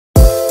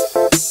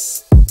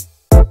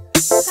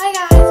Hi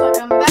guys,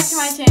 welcome back to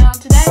my channel.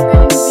 Today I'm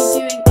going to be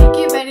doing a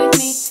Get Ready With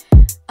Me,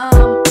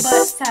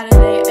 but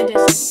Saturday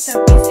edition.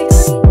 So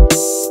basically,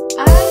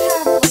 I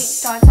have late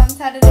starts on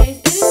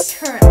Saturdays. It is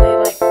currently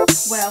like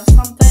 12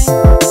 something.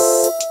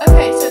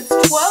 Okay, so it's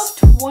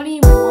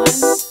 12:21,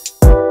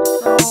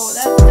 so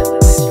that's definitely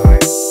late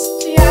start.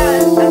 So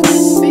yeah, I'm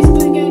just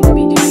basically going to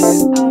be doing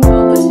a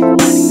holistic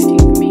morning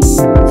routine for me.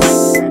 It's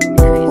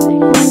driving me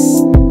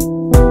crazy.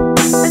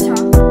 That's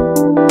all.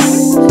 I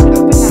should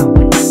open that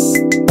window.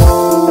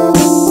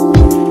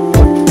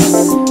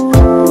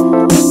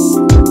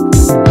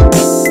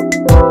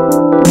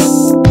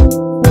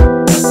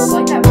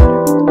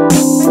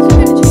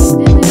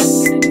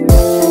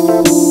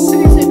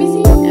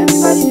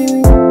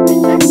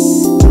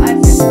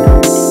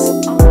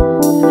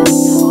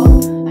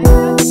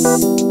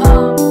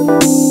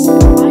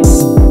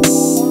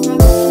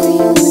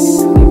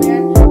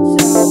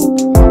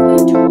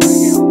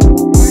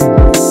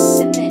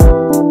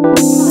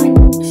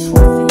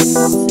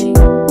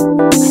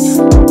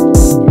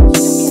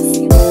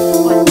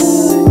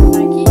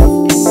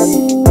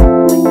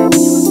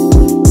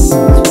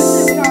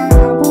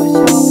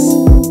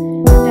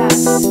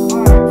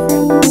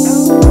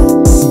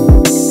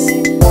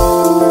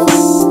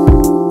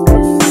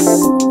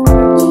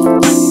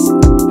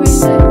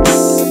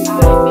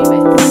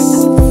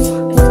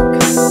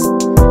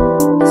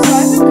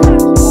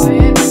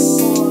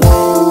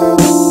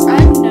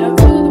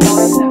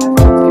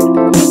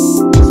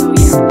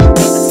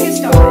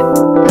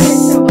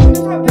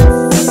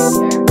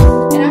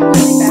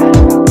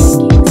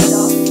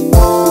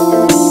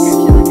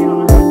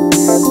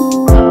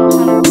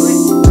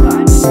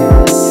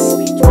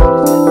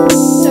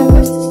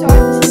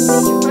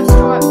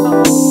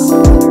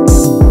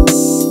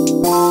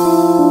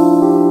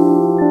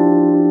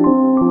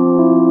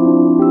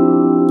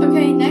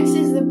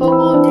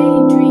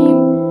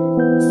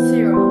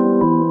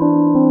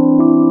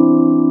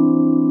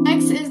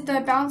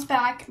 Bounce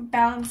Back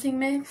Balancing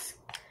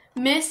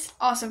Mist,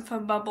 awesome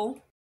from Bubble.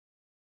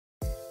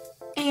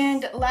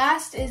 And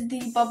last is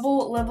the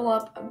Bubble Level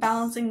Up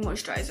Balancing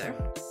Moisturizer.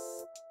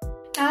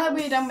 Now that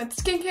we're done with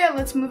skincare,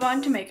 let's move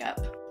on to makeup.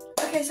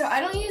 Okay, so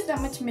I don't use that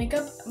much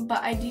makeup,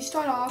 but I do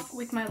start off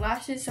with my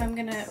lashes, so I'm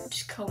gonna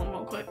just curl them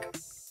real quick.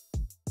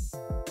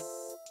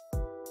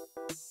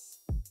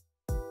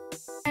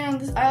 And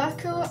this eyelash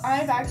curler, I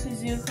have actually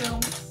zero clue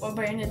what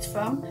brand it's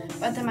from,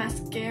 but the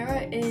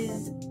mascara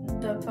is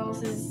the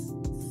Phyllis's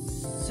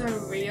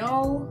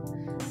Surreal.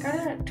 Got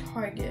it at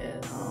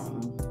Target.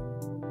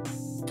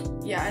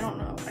 Yeah, I don't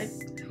know. I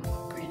don't know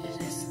what brand it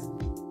is.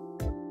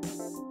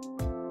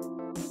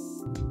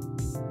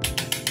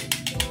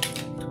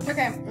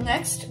 Okay,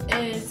 next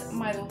is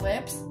my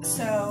lips.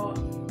 So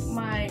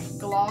my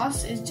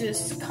gloss is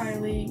just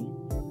Kylie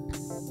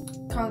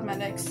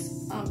Cosmetics.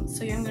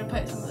 So yeah, I'm gonna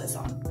put some of this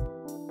on.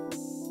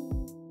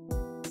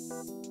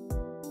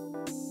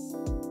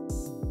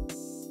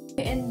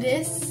 And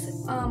this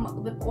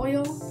lip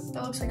oil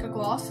that looks like a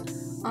gloss,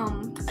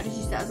 I just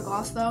use that as a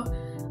gloss though,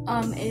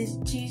 is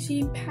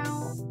Juicy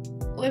Pout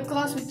lip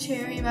gloss with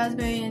cherry,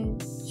 raspberry,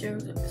 and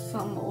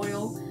some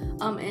oil,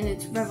 and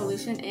it's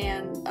Revolution,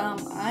 and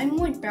I'm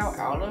like about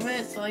out of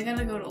it, so I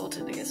gotta go to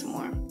Ulta to get some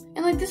more.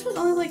 And like this was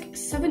only like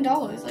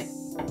 $7, like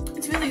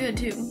it's really good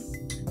too.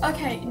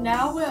 Okay,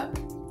 now we're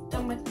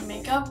done with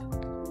makeup.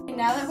 And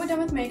now that we're done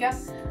with makeup,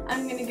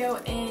 I'm gonna go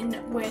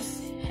in with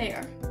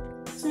hair.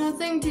 So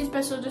nothing too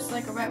special, just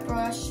like a wet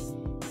brush,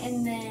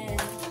 and then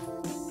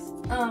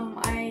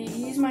I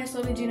use my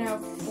Slowly Juno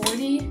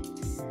 40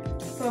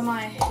 for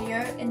my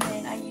hair, and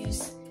then I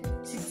use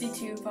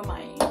 62 for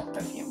my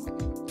perfume.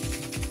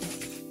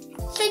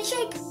 Shake,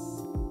 shake!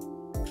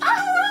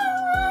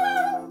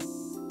 Ah!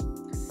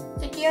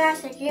 Shakira,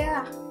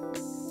 Shakira.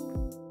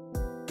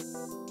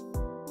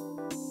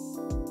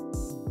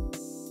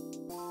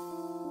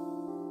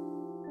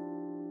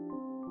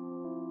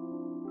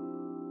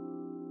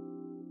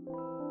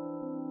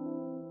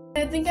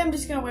 I think I'm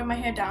just gonna wear my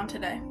hair down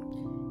today.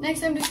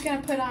 Next, I'm just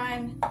gonna put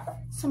on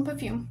some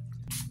perfume.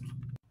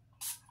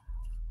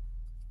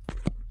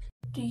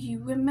 Do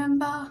you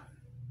remember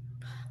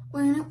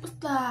when it was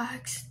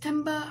like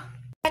September?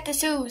 At the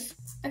shoes.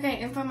 Okay,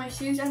 and for my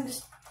shoes, I'm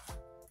just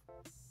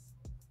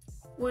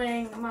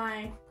wearing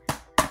my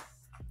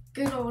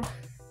good old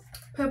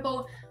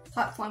purple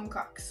platform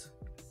Crocs.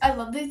 I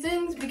love these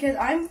things because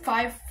I'm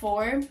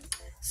 5'4",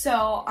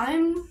 so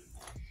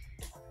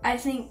I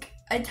think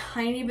a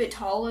tiny bit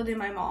taller than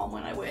my mom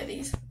when I wear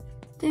these.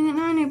 Dang it,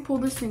 now I need to pull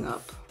this thing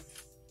up.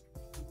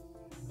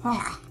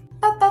 I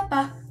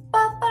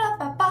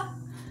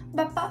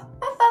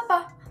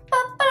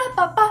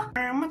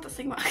don't want to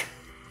sing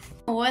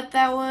what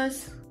that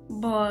was,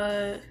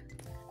 but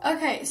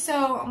okay,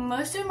 so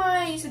most of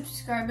my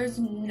subscribers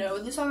know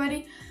this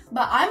already,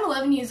 but I'm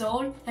 11 years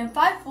old, and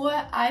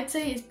 5'4" I'd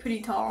say is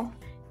pretty tall.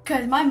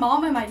 Because my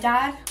mom and my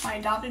dad, my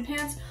adopted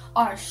parents,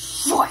 are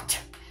short.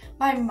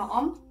 My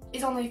mom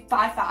is only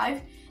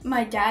 5'5",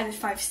 my dad is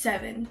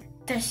 5'7".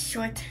 That's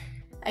short.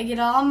 I get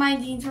all my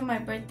jeans for my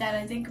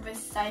birthday, I think,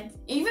 besides,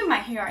 even my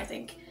hair, I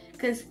think.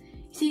 Because,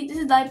 see, this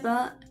is light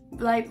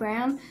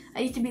brown. I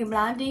used to be a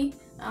blondie,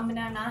 but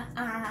now I'm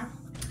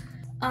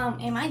not.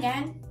 And my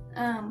dad,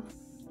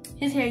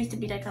 his hair used to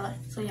be that color,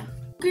 so yeah.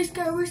 We're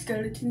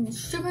skeleton,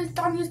 sugar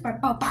Daniels by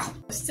Bow Bow.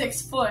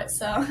 6 foot,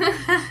 so.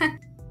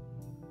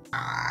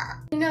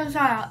 No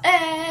trial.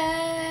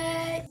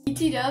 Hey!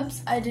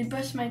 T-dubs, I did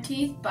brush my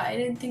teeth, but I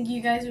didn't think you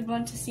guys would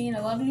want to see an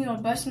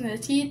 11-year-old brushing their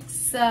teeth,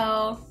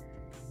 so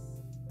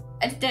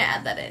I just didn't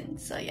add that in,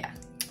 so yeah.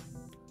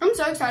 I'm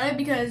so excited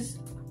because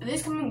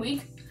this coming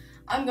week,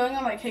 I'm going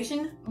on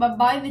vacation, but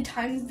by the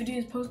time this video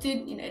is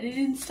posted and edited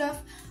and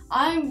stuff,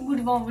 I would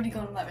have already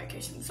gone on that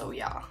vacation, so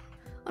yeah.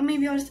 Or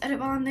maybe I'll just edit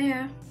while I'm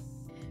there.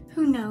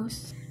 Who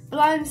knows? But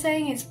what I'm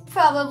saying is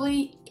it'll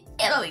be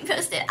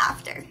posted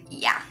after,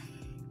 yeah.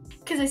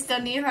 Because I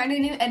still need to find a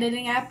new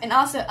editing app, and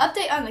also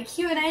update on the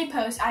Q&A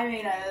post I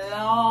made a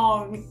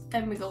long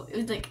time ago. It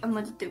was like a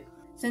month or two,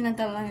 so not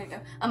that long ago.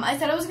 I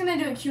said I was gonna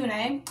do a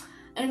Q&A,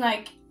 and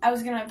like I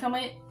was gonna film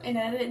it and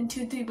edit it in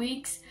 2-3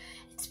 weeks.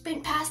 It's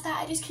been past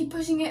that. I just keep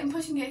pushing it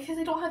because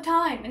I don't have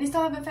time, and I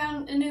still haven't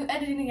found a new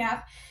editing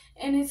app,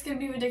 and it's gonna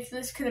be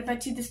ridiculous because I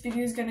bet you this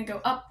video is gonna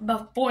go up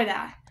before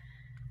that.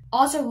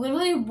 Also,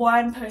 literally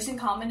one person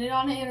commented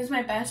on it, and it was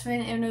my best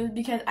friend, and it was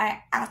because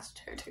I asked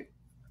her to.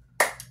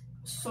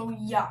 So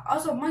yeah,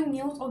 also my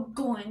nails are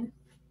going.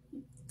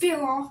 Feel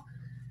off.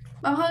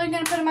 I'm probably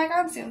gonna put them back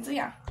on soon, so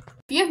yeah.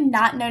 If you have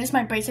not noticed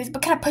my braces,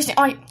 but can I push it?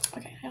 Oh, okay,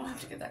 I don't have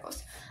to get that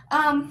close.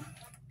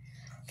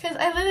 Cause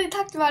I literally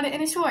talked about it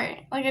in a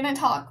short. Like I didn't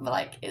talk, but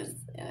like it was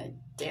in a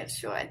dance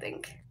short, I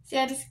think. So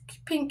yeah, just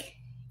pink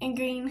and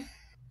green.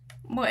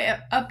 More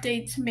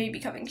updates may be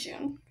coming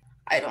soon.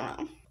 I don't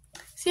know.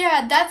 So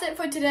yeah, that's it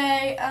for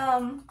today.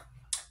 Hope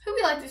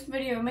you liked this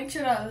video. Make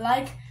sure to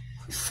like,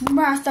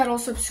 smash that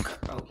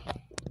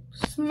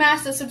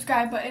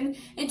subscribe button,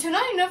 and turn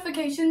on your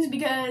notifications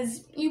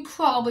because you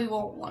probably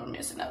won't want to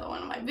miss another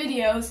one of my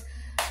videos.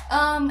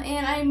 And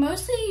I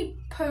mostly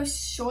post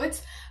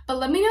shorts, but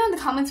let me know in the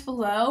comments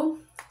below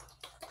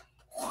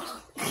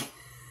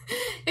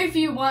if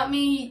you want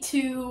me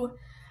to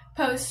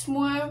post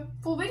more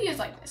full videos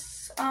like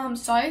this.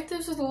 Sorry if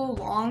this was a little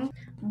long,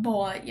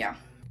 but yeah.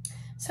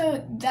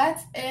 So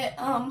that's it.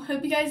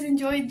 Hope you guys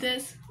enjoyed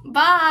this.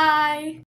 Bye!